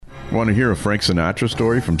Want to hear a Frank Sinatra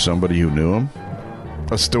story from somebody who knew him?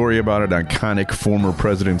 A story about an iconic former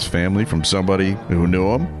president's family from somebody who knew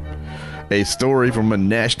him? A story from a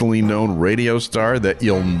nationally known radio star that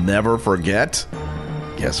you'll never forget?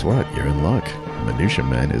 Guess what? You're in luck. Minutia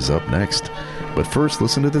Man is up next. But first,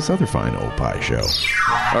 listen to this other fine old pie show.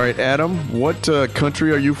 All right, Adam, what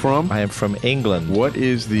country are you from? I am from England. What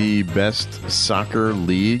is the best soccer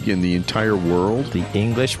league in the entire world? The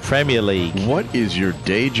English Premier League. What is your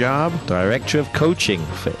day job? Director of Coaching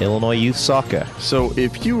for Illinois Youth Soccer. So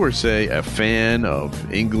if you were, say, a fan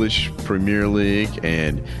of English Premier League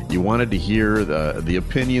and you wanted to hear the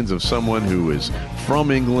opinions of someone who is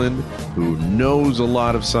from England, who knows a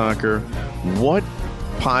lot of soccer, what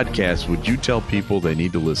podcast would you tell people they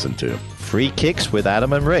need to listen to? Free Kicks with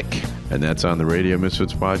Adam and Rick. And that's on the Radio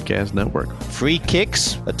Misfits Podcast Network. Free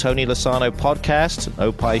Kicks, a Tony Lasano podcast, an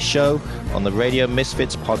Opie show on the Radio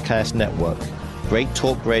Misfits Podcast Network. Great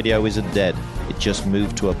talk radio isn't dead. It just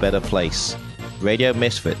moved to a better place.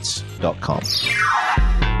 RadioMisfits.com.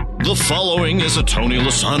 The following is a Tony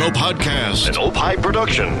Lasano podcast, an Opie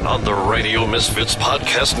production on the Radio Misfits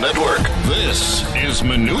Podcast Network. This is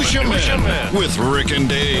Minutia Man with Rick and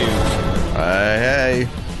Dave. Hey.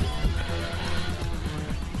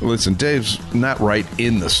 Listen, Dave's not right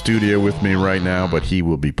in the studio with me right now, but he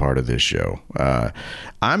will be part of this show.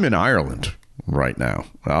 I'm in Ireland right now.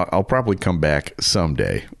 I'll probably come back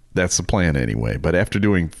someday. That's the plan anyway. But after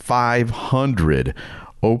doing 500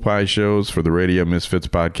 Opie shows for the Radio Misfits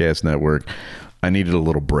Podcast Network, I needed a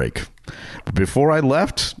little break. But before I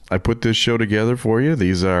left, I put this show together for you.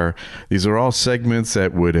 These are all segments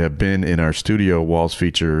that would have been in our studio walls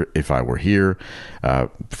feature if I were here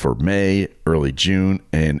for May, early June,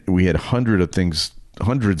 and we had hundreds of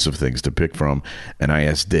things to pick from, and I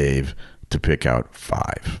asked Dave to pick out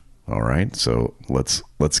 5. All right, so let's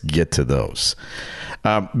get to those.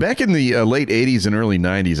 Back in the late 80s and early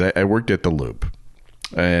 90s, I worked at the Loop.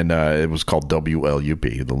 And it was called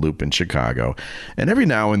WLUP, the Loop in Chicago. And every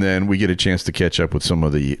now and then we get a chance to catch up with some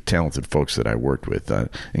of the talented folks that I worked with,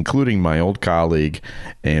 including my old colleague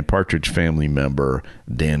and Partridge Family member,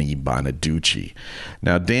 Danny Bonaduce.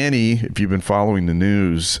 Now, Danny, if you've been following the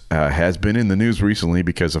news, has been in the news recently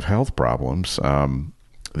because of health problems.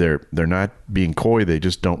 They're not being coy. They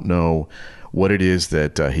just don't know what it is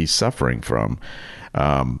that he's suffering from.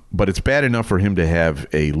 But it's bad enough for him to have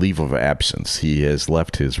a leave of absence. He has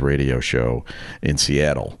left his radio show in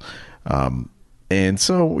Seattle. And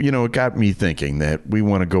so, it got me thinking that we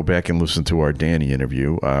want to go back and listen to our Danny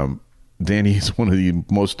interview. Danny is one of the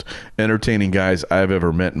most entertaining guys I've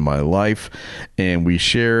ever met in my life. And we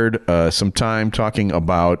shared some time talking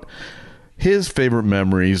about his favorite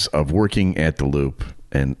memories of working at the Loop.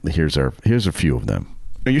 And here's a few of them.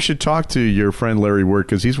 You should talk to your friend Larry Wirt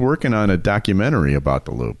because he's working on a documentary about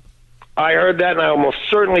the Loop. I heard that, and I will most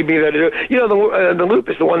certainly be there to do it. The Loop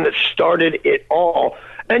is the one that started it all.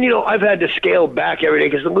 And, I've had to scale back every day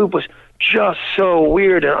because the Loop was just so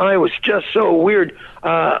weird, and I was just so weird.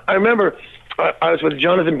 I remember I was with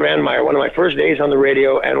Jonathan Brandmeier, one of my first days on the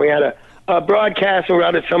radio, and we had a broadcast, and we were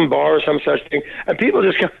out at some bar or some such thing, and people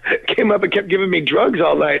just came up and kept giving me drugs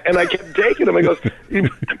all night, and I kept taking them.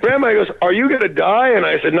 Brandmeier goes, "Are you going to die?" And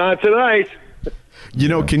I said, "Not tonight."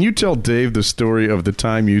 Can you tell Dave the story of the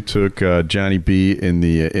time you took Johnny B in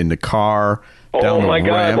the car down the ramp?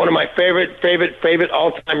 God, one of my favorite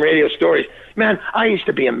all-time radio stories. Man, I used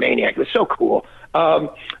to be a maniac. It was so cool.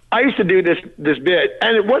 I used to do this bit,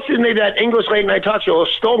 and what's his name? That English late night talk show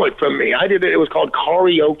stole it from me. I did it. It was called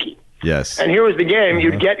Karaoke. Yes. And here was the game.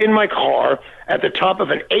 You'd get in my car at the top of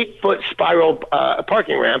an 8-foot spiral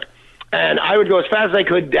parking ramp, and I would go as fast as I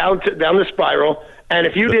could down the spiral, and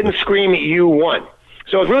if you didn't scream, you won.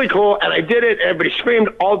 So it was really cool, and I did it. Everybody screamed.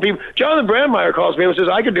 All the people. Jonathan Brandmeier calls me and says,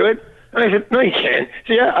 "I can do it." And I said, "No, you can't."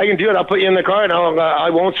 He said, "Yeah, I can do it. I'll put you in the car, and I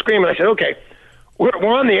won't scream." And I said, "Okay." We're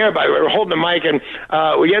on the air, by the way. We're holding the mic, and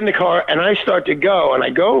we get in the car, and I start to go, and I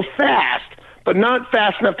go fast, but not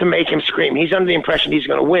fast enough to make him scream. He's under the impression he's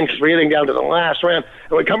going to win because we're getting down to the last ramp.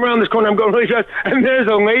 And we come around this corner, I'm going really fast, and there's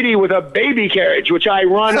a lady with a baby carriage, which I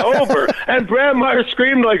run over. And Brandmeier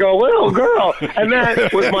screamed like a little girl. And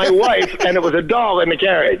that was my wife, and it was a doll in the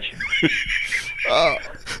carriage.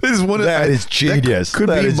 This is that is genius. That could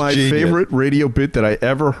be my favorite radio bit that I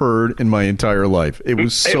ever heard in my entire life. It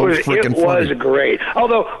was so freaking funny. It was great.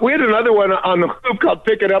 Although we had another one on the Loop called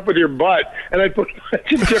 "Pick It Up with Your Butt," and I put a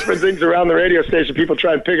bunch of different things around the radio station. People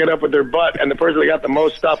try and pick it up with their butt, and the person that got the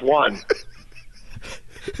most stuff won.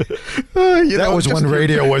 That was when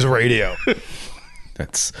radio was radio.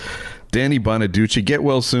 That's Danny Bonaduce. Get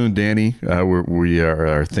well soon, Danny. We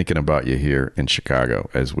are thinking about you here in Chicago,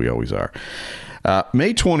 as we always are.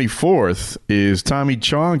 May 24th is Tommy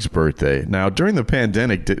Chong's birthday. Now, during the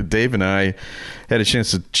pandemic, Dave and I had a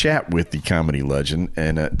chance to chat with the comedy legend,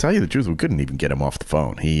 and tell you the truth, we couldn't even get him off the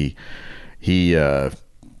phone.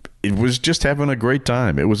 It was just having a great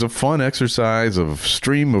time. It was a fun exercise of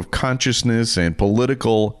stream of consciousness and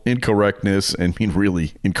political incorrectness. I mean,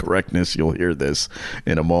 really incorrectness. You'll hear this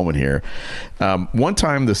in a moment here. One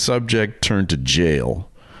time the subject turned to jail.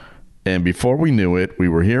 And before we knew it, we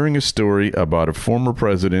were hearing a story about a former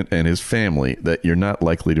president and his family that you're not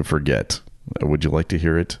likely to forget. Would you like to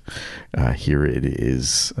hear it? Here it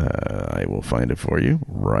is. I will find it for you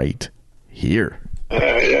right here.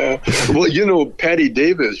 Yeah. Well, Patty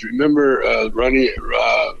Davis, remember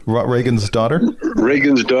Reagan's daughter?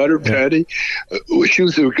 Reagan's daughter, Patty? She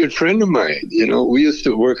was a good friend of mine. We used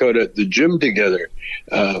to work out at the gym together,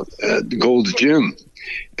 at the Gold's Gym.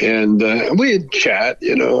 And we'd chat,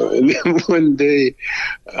 and then one day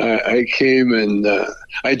I came and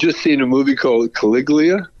I just seen a movie called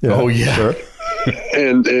Caligula. Yeah. Oh, yeah. Sure.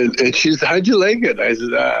 And she said, how'd you like it? I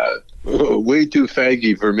said, way too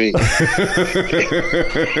faggy for me.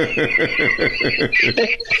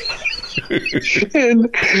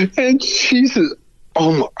 and she says,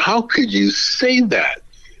 "Oh, how could you say that?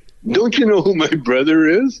 Don't you know who my brother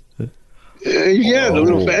is?" The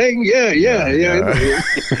little fag. Yeah.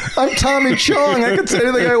 I'm Tommy Chong. I can say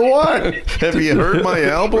anything I want. Have you heard my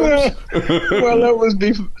albums? Well, that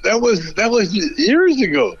was years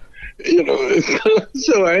ago.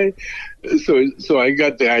 So I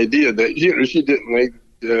got the idea that she didn't like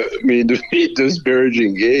me to be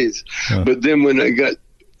disparaging gays. Huh. But then when I got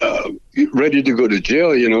ready to go to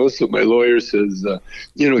jail, so my lawyer says,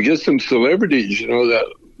 get some celebrities,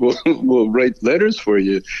 that will write letters for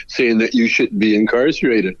you saying that you shouldn't be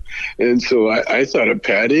incarcerated. And so I thought of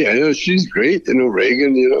Patty. I know she's great,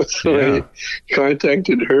 Reagan, so I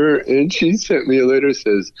contacted her and she sent me a letter,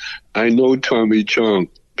 says, I know Tommy Chong.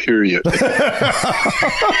 Period.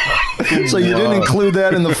 So you didn't include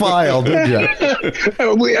that in the file, did you?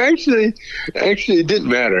 We actually it didn't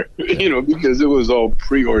matter, because it was all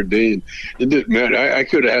preordained. It didn't matter. I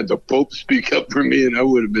could have had the Pope speak up for me, and I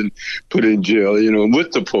would have been put in jail,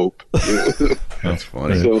 with the Pope. That's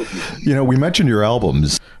funny. So, we mentioned your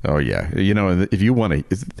albums. Oh yeah, if you want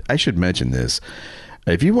to, I should mention this.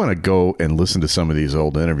 If you want to go and listen to some of these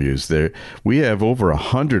old interviews, we have over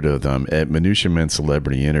 100 of them at Minutia Men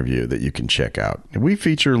Celebrity Interview that you can check out. We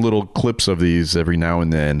feature little clips of these every now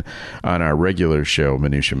and then on our regular show,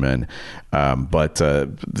 Minutia Men. But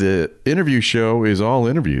the interview show is all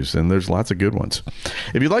interviews, and there's lots of good ones.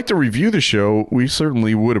 If you'd like to review the show, we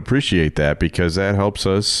certainly would appreciate that because that helps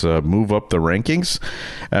us move up the rankings.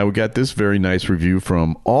 We got this very nice review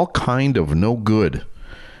from All Kind of No Good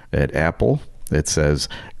at Apple. It says,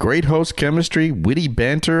 great host chemistry, witty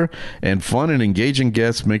banter, and fun and engaging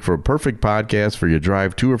guests make for a perfect podcast for your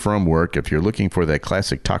drive to or from work. If you're looking for that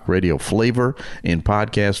classic talk radio flavor in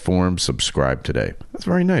podcast form, subscribe today. That's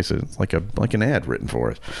very nice. It's like an ad written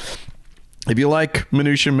for us. If you like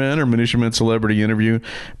Minutia Men or Minutia Men Celebrity Interview,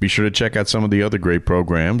 be sure to check out some of the other great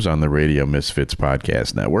programs on the Radio Misfits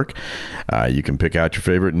Podcast Network. You can pick out your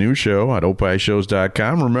favorite new show at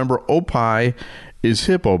opishows.com. Remember, Opie is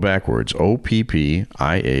hippo backwards,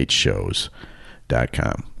 OPPIH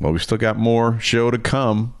shows.com. Well, we still got more show to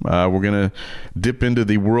come. We're going to dip into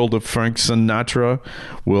the world of Frank Sinatra.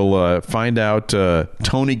 We'll find out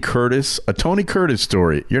Tony Curtis, a Tony Curtis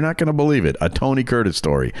story. You're not going to believe it. A Tony Curtis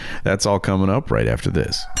story. That's all coming up right after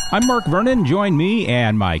this. I'm Mark Vernon. Join me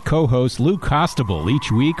and my co-host Lou Costable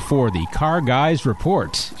each week for the Car Guys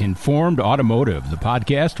Report. Informed Automotive, the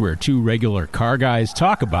podcast where two regular car guys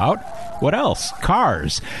talk about, what else?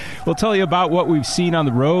 Cars. We'll tell you about what we've seen on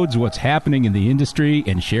the roads, what's happening in the industry,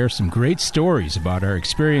 and share some great stories about our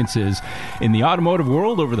experiences in the automotive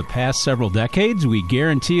world over the past several decades. We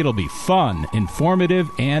guarantee it'll be fun, informative,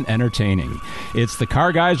 and entertaining. It's the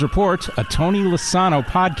Car Guys Report, a Tony Lasano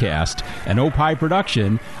podcast, an Opie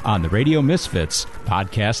production on the Radio Misfits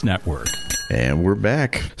Podcast Network. And we're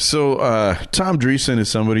back. So Tom Dreesen is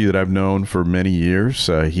somebody that I've known for many years.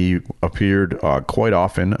 He appeared quite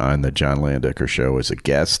often on the John Landecker show as a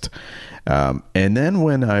guest. And then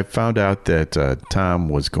when I found out that Tom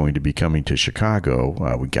was going to be coming to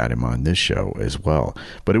Chicago, we got him on this show as well.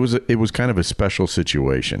 But it was kind of a special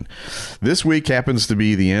situation. This week happens to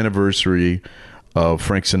be the anniversary of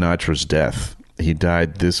Frank Sinatra's death. He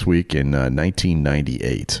died this week in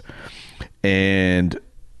 1998. And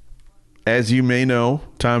as you may know,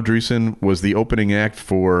 Tom Dreesen was the opening act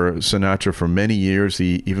for Sinatra for many years.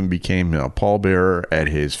 He even became a pallbearer at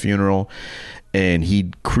his funeral. And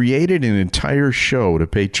he created an entire show to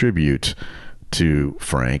pay tribute to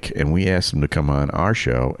Frank, and we asked him to come on our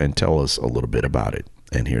show and tell us a little bit about it.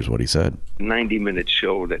 And here's what he said. 90-minute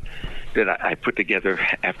show that I put together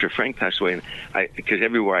after Frank passed away. And because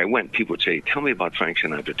everywhere I went, people would say, tell me about Frank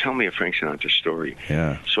Sinatra. Tell me a Frank Sinatra story.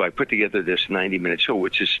 Yeah. So I put together this 90-minute show,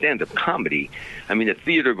 which is stand-up comedy. I mean, the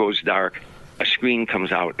theater goes dark. A screen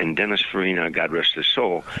comes out, and Dennis Farina, God rest his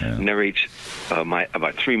soul, narrates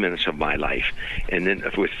about 3 minutes of my life, and then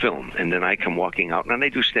with film. And then I come walking out, and I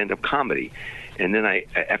do stand-up comedy. And then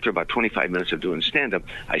after about 25 minutes of doing stand-up,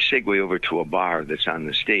 I segue over to a bar that's on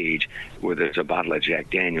the stage where there's a bottle of Jack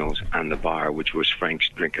Daniels on the bar, which was Frank's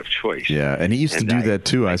drink of choice. Yeah, and he used to do that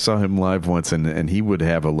too. I saw him live once, and he would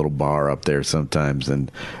have a little bar up there sometimes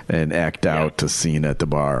and act out to scene at the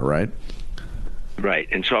bar, right? Right.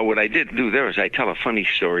 And so what I did do there is I tell a funny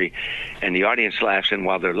story, and the audience laughs, and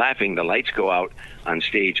while they're laughing, the lights go out on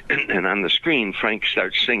stage, and on the screen, Frank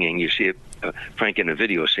starts singing. You see it. Frank in a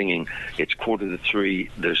video singing, it's 2:45,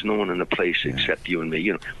 there's no one in the place except you and me,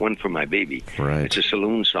 you know, one for my baby. Right. It's a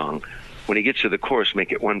saloon song. When he gets to the chorus,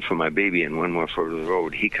 make it one for my baby and one more for the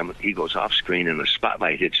road, he goes off screen and the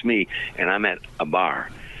spotlight hits me, and I'm at a bar,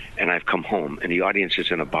 and I've come home, and the audience is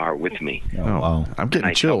in a bar with me. Oh, wow. I'm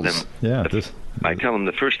getting chills. I tell them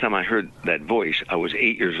the first time I heard that voice, I was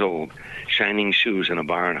 8 years old, shining shoes in a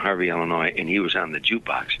bar in Harvey, Illinois, and he was on the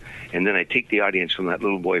jukebox. And then I take the audience from that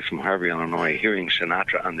little boy from Harvey, Illinois, hearing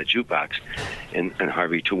Sinatra on the jukebox, and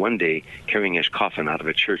Harvey, to one day carrying his coffin out of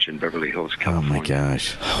a church in Beverly Hills, California. Oh, my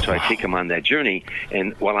gosh. So I take him on that journey,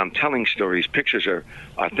 and while I'm telling stories, pictures are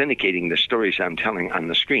authenticating the stories I'm telling on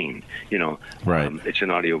the screen. You know, right. It's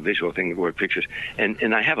an audio-visual thing where pictures.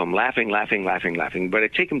 And I have them laughing. But I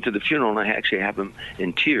take them to the funeral, and I actually have them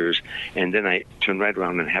in tears, and then I turn right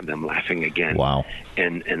around and have them laughing again. Wow.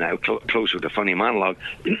 And I close with a funny monologue,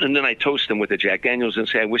 and then I toast them with the Jack Daniels and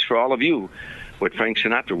say, I wish for all of you what Frank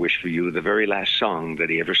Sinatra wished for you. The very last song that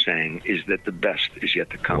he ever sang is that the best is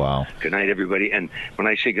yet to come. Wow. Good night, everybody. And when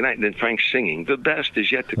I say good night, then Frank's singing, the best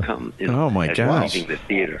is yet to come. You know, oh, my gosh. Leaving the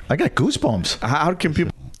theater. I got goosebumps. How can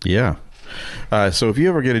people... Yeah. So if you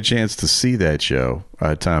ever get a chance to see that show,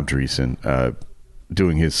 Tom Dreesen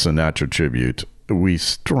doing his Sinatra tribute, we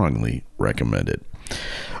strongly recommend it.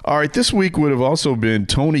 All right, this week would have also been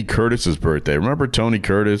Tony Curtis's birthday. Remember Tony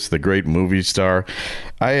Curtis, the great movie star?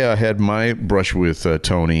 I had my brush with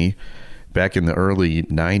Tony back in the early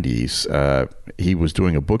 90s. He was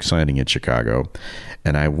doing a book signing in Chicago,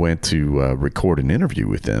 and I went to record an interview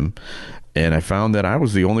with him, and I found that I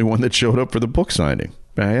was the only one that showed up for the book signing.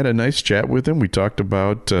 I had a nice chat with him. We talked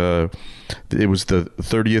about, it was the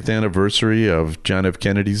 30th anniversary of John F.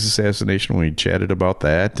 Kennedy's assassination. We chatted about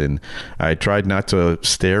that, and I tried not to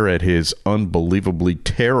stare at his unbelievably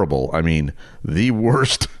terrible, I mean, the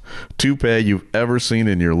worst toupee you've ever seen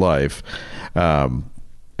in your life.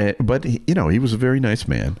 But, you know, he was a very nice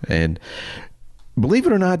man. And believe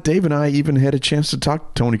it or not, Dave and I even had a chance to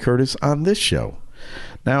talk to Tony Curtis on this show.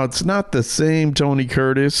 Now, it's not the same Tony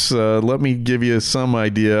Curtis. Let me give you some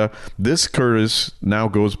idea. This Curtis now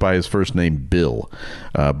goes by his first name, Bill.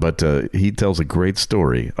 But he tells a great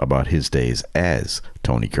story about his days as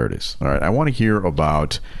Tony Curtis. All right, I want to hear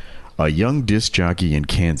about a young disc jockey in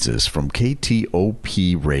Kansas from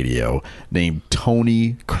KTOP Radio named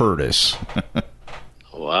Tony Curtis.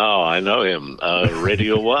 Wow, I know him.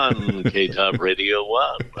 Radio 1, KTOP Radio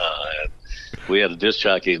 1. We had a disc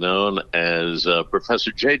jockey known as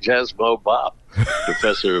Professor J. Jasmo Bob,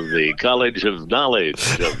 professor of the College of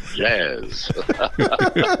Knowledge of Jazz.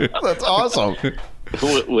 That's awesome.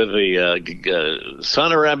 With the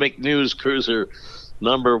Sonoramic News Cruiser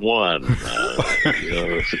 #1,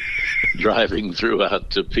 driving throughout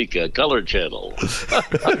Topeka Color Channel.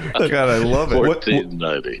 God, I love it.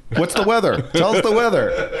 1490. What's the weather? Tell us the weather.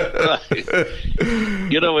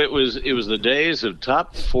 Right. You know, it was the days of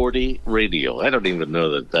Top 40 radio. I don't even know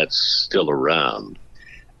that that's still around.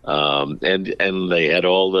 And they had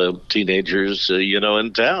all the teenagers,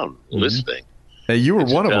 in town listening. Hey, you were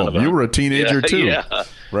one of them. You were a teenager too. Yeah.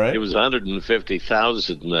 Right. It was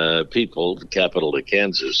 150,000 people, the capital of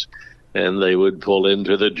Kansas, and they would pull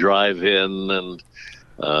into the drive-in and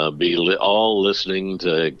be all listening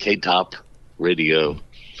to KTOP radio.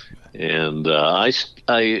 And I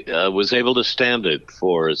was able to stand it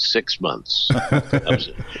for 6 months.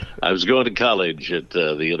 I was going to college at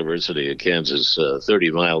the University of Kansas,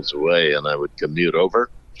 30 miles away, and I would commute over.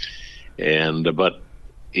 But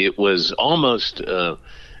it was almost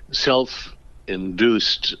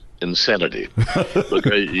self-induced insanity.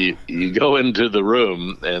 Because you go into the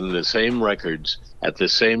room and the same records at the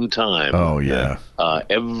same time. Oh, yeah.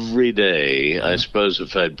 Every day. I suppose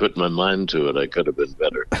if I'd put my mind to it, I could have been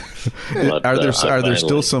better. But, are there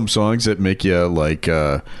still some songs that make you like,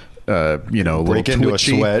 break into a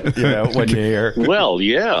sweat, when you hear? Well,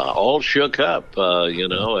 yeah, all shook up,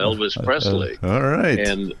 Elvis Presley. All right.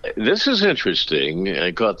 And this is interesting.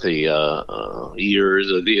 I caught the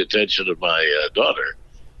the attention of my daughter.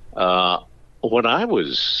 When I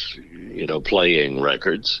was, playing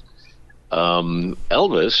records,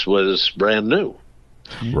 Elvis was brand new.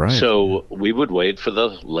 Right. So we would wait for the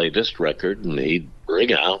latest record, and he'd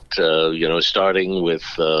bring out, starting with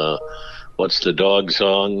what's the dog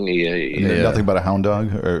song? Nothing But a Hound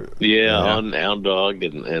Dog? On Hound Dog.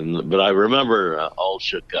 But I remember All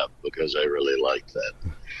Shook Up because I really liked that.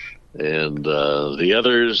 And the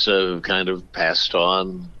others have kind of passed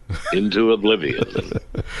on into oblivion.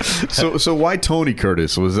 So why Tony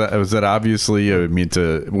Curtis? Was that obviously?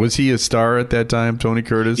 Was he a star at that time, Tony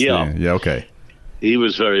Curtis? Yeah. Yeah. Okay. He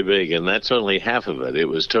was very big, and that's only half of it. It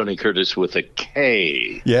was Tony Curtis with a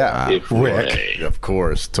K. Yeah, Rick. Of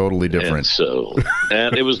course, totally different.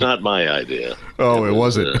 And it was not my idea. Oh, it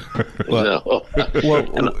wasn't. No.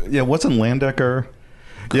 Wasn't Landecker?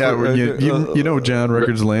 Yeah, John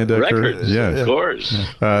Records Landecker. Records, yeah, of course.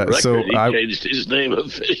 He changed his name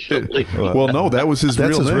officially. Well, no, that was his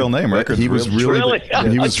real name. Records. He was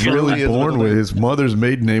really born with his mother's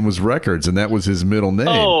maiden name was Records, and that was his middle name.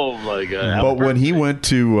 Oh my God! But when he went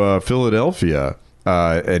to Philadelphia,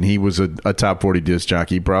 and he was a top 40 disc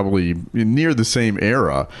jockey, probably near the same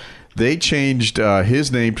era. They changed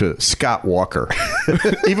his name to Scott Walker,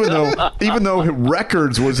 even though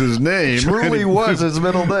Records was his name. Truly was his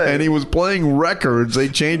middle name, and he was playing records. They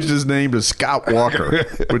changed his name to Scott Walker,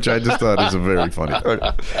 which I just thought is a very funny.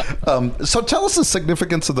 So tell us the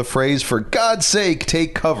significance of the phrase "For God's sake,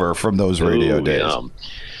 take cover" from those radio days. Yeah.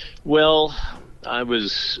 Well, I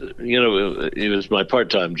was, it was my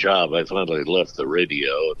part-time job. I finally left the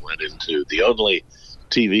radio and went into the only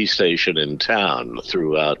TV station in town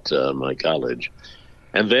throughout my college,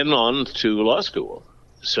 and then on to law school.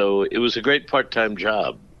 So it was a great part-time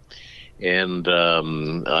job. And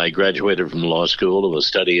I graduated from law school and was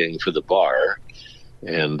studying for the bar.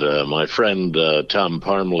 And my friend Tom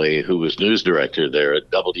Parmley, who was news director there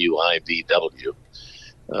at WIVW,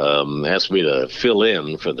 asked me to fill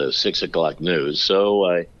in for the 6 o'clock news. So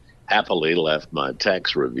I happily left my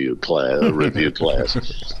tax review class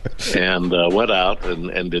and went out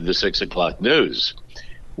and did the 6 o'clock news.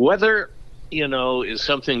 Weather, is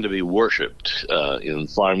something to be worshipped in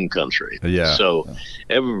farm country. Yeah. So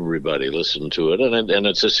everybody listened to it, and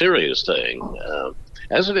it's a serious thing,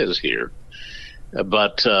 as it is here.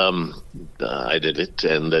 But I did it,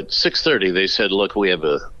 and at 6:30 they said, "Look, we have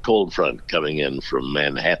a cold front coming in from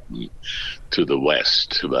Manhattan to the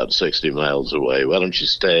west, about 60 miles away. Why don't you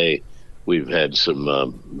stay? We've had some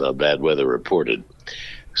bad weather reported."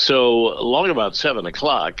 So along about 7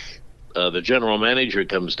 o'clock, the general manager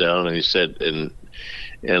comes down, and he said, and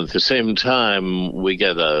at the same time, we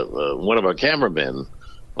get one of our cameramen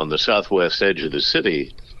on the southwest edge of the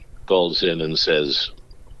city calls in and says,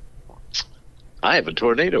 "I have a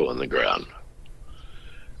tornado on the ground."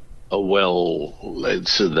 Oh, well,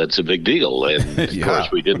 that's a big deal, and of course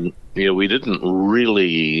we didn't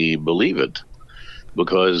really believe it,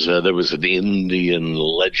 because there was an Indian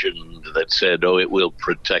legend that said, "Oh, it will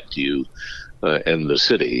protect you and the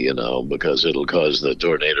city, because it'll cause the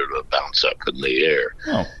tornado to bounce up in the air."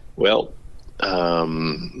 Oh. Well,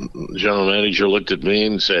 general manager looked at me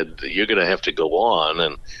and said, "You're going to have to go on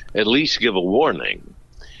and at least give a warning."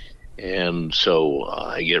 And so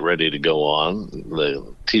I get ready to go on. The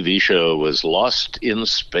TV show was Lost in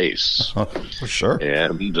Space. For sure.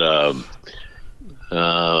 And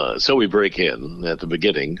so we break in at the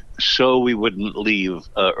beginning so we wouldn't leave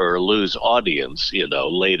or lose audience,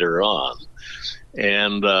 later on.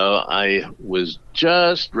 And I was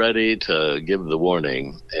just ready to give the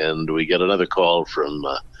warning, and we get another call from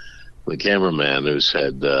the cameraman who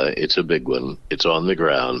said, "It's a big one. It's on the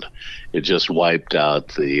ground. It just wiped out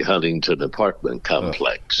the Huntington apartment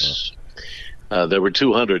complex." There were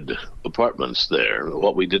 200 apartments there.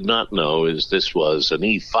 What we did not know is this was an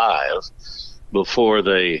E5 before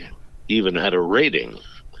they even had a rating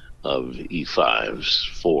of E5s,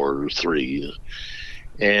 4, 3.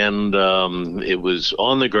 And it was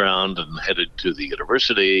on the ground and headed to the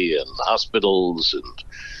university and hospitals and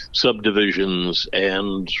subdivisions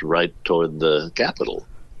and right toward the Capitol.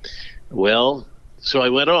 Well, so I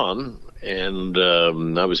went on, and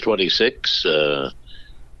I was 26.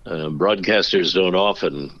 Broadcasters don't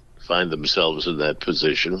often find themselves in that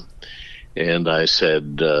position. And I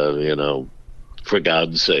said, for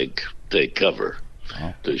God's sake, take cover,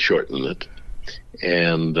 to shorten it.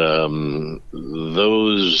 And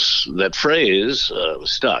that phrase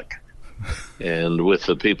stuck. And with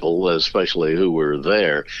the people, especially who were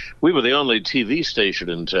there, we were the only TV station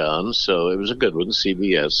in town, so it was a good one,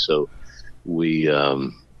 CBS. So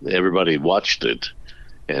everybody watched it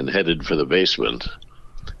and headed for the basement.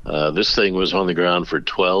 This thing was on the ground for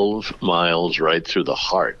 12 miles right through the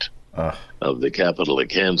heart of the capital of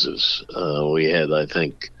Kansas. We had, I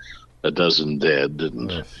think, a dozen dead,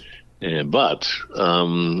 but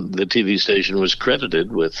the TV station was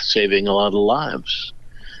credited with saving a lot of lives.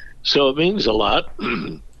 So it means a lot.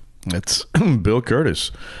 It's Bill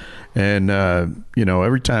Kurtis. And,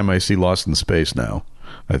 every time I see Lost in Space now,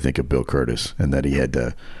 I think of Bill Kurtis and that he had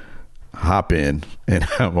to hop in and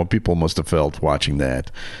how people must have felt watching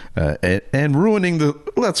that and ruining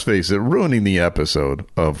the episode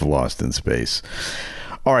of Lost in Space.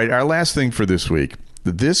 All right, our last thing for this week.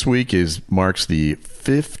 This week marks the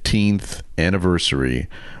 15th anniversary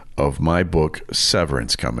of my book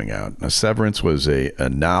Severance coming out. Now, Severance was a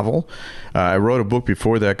novel. I wrote a book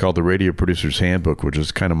before that called The Radio Producer's Handbook, which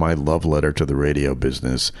was kind of my love letter to the radio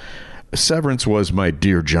business. Severance was my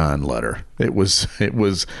Dear John letter. It was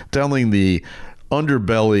telling the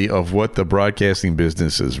underbelly of what the broadcasting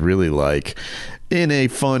business is really like in a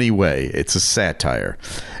funny way. It's a satire.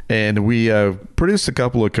 And we produced a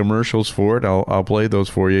couple of commercials for it. I'll play those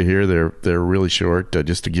for you here. They're really short,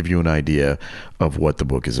 just to give you an idea of what the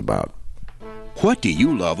book is about. What do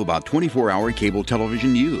you love about 24-hour cable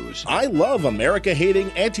television news? I love America-hating,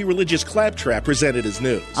 anti-religious claptrap presented as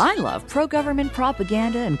news. I love pro-government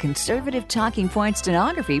propaganda and conservative talking point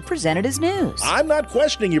stenography presented as news. I'm not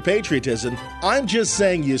questioning your patriotism. I'm just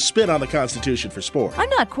saying you spit on the Constitution for sport. I'm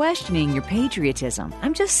not questioning your patriotism.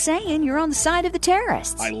 I'm just saying you're on the side of the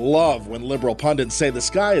terrorists. I love when liberal pundits say the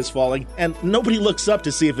sky is falling and nobody looks up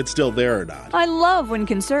to see if it's still there or not. I love when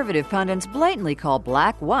conservative pundits blatantly call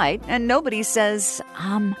black white and nobody says,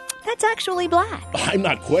 that's actually black. I'm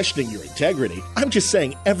not questioning your integrity. I'm just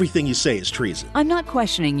saying everything you say is treason. I'm not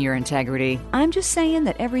questioning your integrity. I'm just saying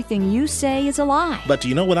that everything you say is a lie. But do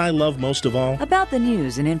you know what I love most of all? About the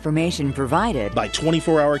news and information provided by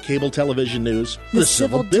 24-hour cable television news, The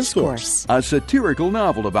Civil Discourse. A satirical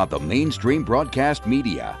novel about the mainstream broadcast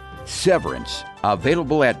media. Severance.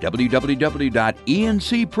 Available at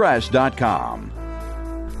www.encpress.com.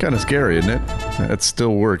 Kind of scary, isn't it? That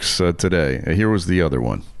still works today. Here was the other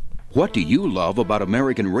one. What do you love about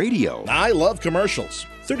American radio? I love commercials.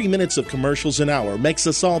 30 minutes of commercials an hour makes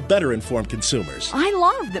us all better informed consumers. I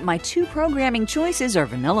love that my two programming choices are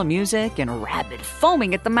vanilla music and rabid,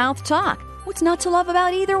 foaming at the mouth talk. What's not to love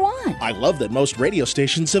about either one? I love that most radio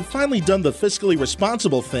stations have finally done the fiscally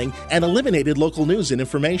responsible thing and eliminated local news and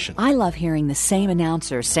information. I love hearing the same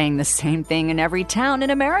announcer saying the same thing in every town in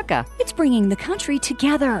America. It's bringing the country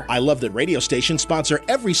together. I love that radio stations sponsor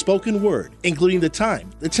every spoken word, including the time,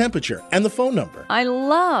 the temperature, and the phone number. I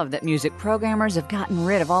love that music programmers have gotten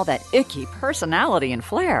rid of all that icky personality and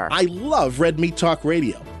flair. I love Red Meat Talk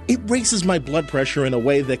Radio. It raises my blood pressure in a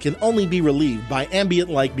way that can only be relieved by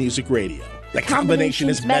ambient-like music radio. The combination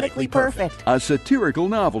is medically perfect. A satirical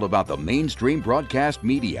novel about the mainstream broadcast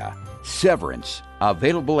media. Severance.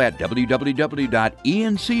 Available at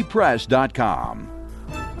www.encpress.com.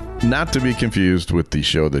 Not to be confused with the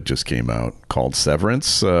show that just came out called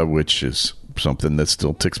Severance, which is something that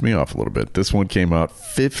still ticks me off a little bit. This one came out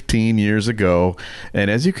 15 years ago,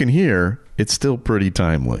 and as you can hear, it's still pretty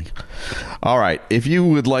timely. All right. If you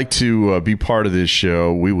would like to be part of this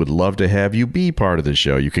show, we would love to have you be part of the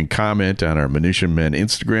show. You can comment on our Minutia Men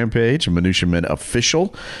Instagram page, Minutia Men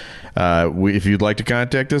Official. If you'd like to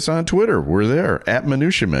contact us on Twitter, we're there at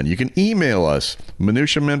Minutia Men. You can email us,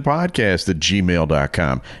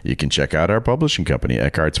 minutiamenpodcast@gmail.com. You can check out our publishing company,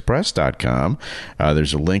 eckhartspress.com.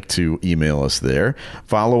 There's a link to email us there.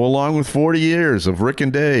 Follow along with 40 years of Rick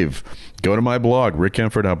and Dave. Go to my blog,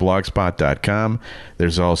 rickemford.blogspot.com.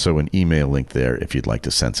 There's also an email link there if you'd like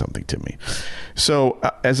to send something to me. So,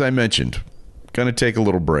 as I mentioned, going to take a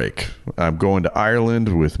little break. I'm going to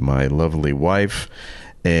Ireland with my lovely wife,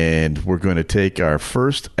 and we're going to take our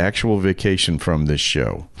first actual vacation from this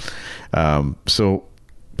show. So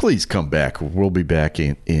please come back. We'll be back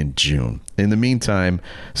in June. In the meantime,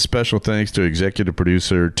 special thanks to executive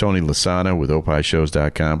producer Tony Lasana with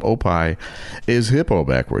opishows.com. Opie is hippo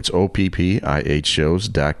backwards, OPPIH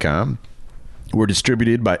shows.com. We're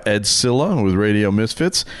distributed by Ed Silla with Radio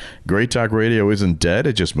Misfits. Great Talk Radio isn't dead.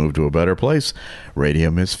 It just moved to a better place.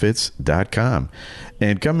 RadioMisfits.com.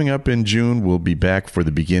 And coming up in June, we'll be back for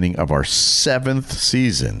the beginning of our seventh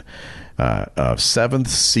season of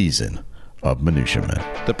Minutia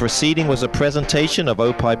Men. The proceeding was a presentation of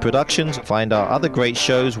Opie Productions. Find our other great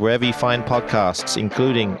shows wherever you find podcasts,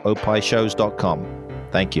 including opishows.com.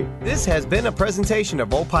 Thank you. This has been a presentation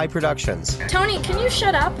of Opie Productions. Tony, can you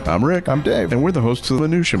shut up? I'm Rick. I'm Dave. And we're the hosts of the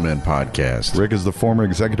Minutia Men podcast. Rick is the former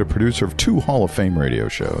executive producer of 2 Hall of Fame radio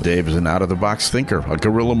shows. Dave is an out-of-the-box thinker, a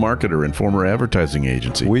guerrilla marketer, and former advertising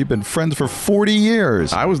agency. We've been friends for 40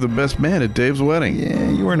 years. I was the best man at Dave's wedding. Yeah,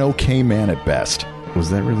 you were an okay man at best. Was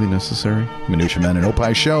that really necessary? Minutia Men and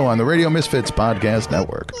Opie Show on the Radio Misfits Podcast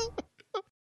Network.